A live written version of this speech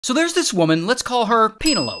So there's this woman, let's call her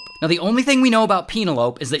Penelope. Now the only thing we know about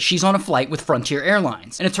Penelope is that she's on a flight with Frontier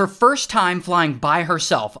Airlines, and it's her first time flying by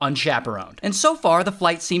herself unchaperoned. And so far, the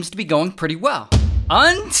flight seems to be going pretty well.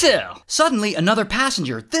 Until suddenly another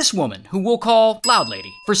passenger, this woman, who we'll call Loud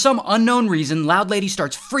Lady. For some unknown reason, Loud Lady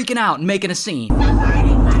starts freaking out and making a scene.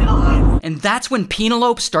 And that's when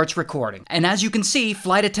Penelope starts recording. And as you can see,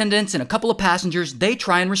 flight attendants and a couple of passengers, they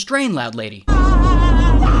try and restrain Loud Lady.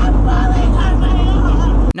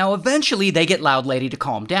 Now eventually they get Loud Lady to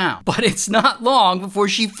calm down, but it's not long before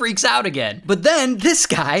she freaks out again. But then this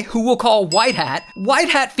guy, who we'll call White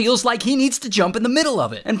Hat feels like he needs to jump in the middle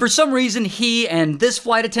of it. And for some reason he and this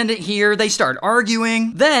flight attendant here, they start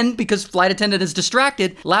arguing. Then, because flight attendant is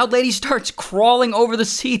distracted, Loud Lady starts crawling over the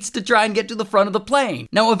seats to try and get to the front of the plane.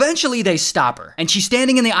 Now eventually they stop her, and she's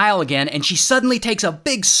standing in the aisle again, and she suddenly takes a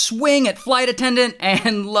big swing at flight attendant,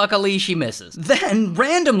 and luckily she misses. Then,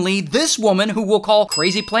 randomly, this woman, who we'll call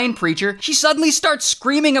Crazy Plane Preacher, she suddenly starts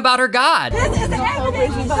screaming about her God. This is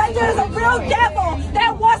evidence that there's a real devil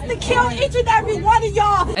that wants to kill each and every one of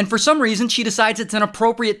y'all. And for some reason, she decides it's an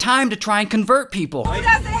appropriate time to try and convert people. Who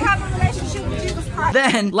doesn't have a relationship with Jesus Christ?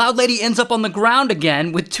 Then, Loud Lady ends up on the ground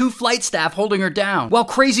again with two flight staff holding her down, while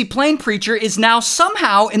Crazy Plane Preacher is now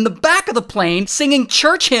somehow in the back of the plane singing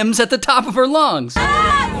church hymns at the top of her lungs.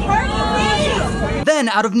 Then,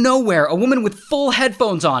 out of nowhere, a woman with full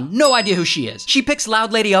headphones on, no idea who she is. She picks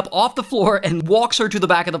Loud Lady up off the floor and walks her to the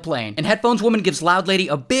back of the plane. And Headphones Woman gives Loud Lady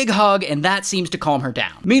a big hug, and that seems to calm her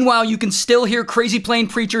down. Meanwhile, you can still hear Crazy Plane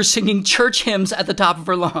Preacher singing church hymns at the top of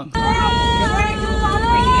her lungs.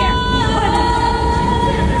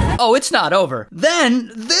 Oh, it's not over.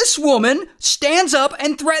 Then, this woman stands up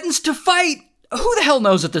and threatens to fight. Who the hell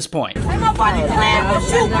knows at this point? Ain't nobody playing with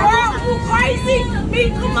you, girl. You crazy? Me,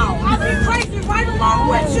 come on. I'll be crazy right along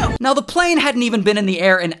with you. Now, the plane hadn't even been in the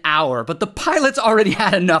air an hour, but the pilots already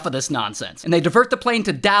had enough of this nonsense. And they divert the plane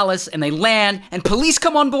to Dallas, and they land, and police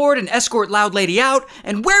come on board and escort Loud Lady out.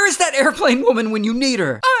 And where is that airplane woman when you need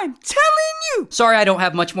her? I'm telling you! Sorry I don't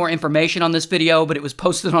have much more information on this video, but it was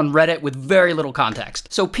posted on Reddit with very little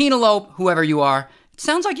context. So Penelope, whoever you are, it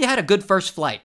sounds like you had a good first flight.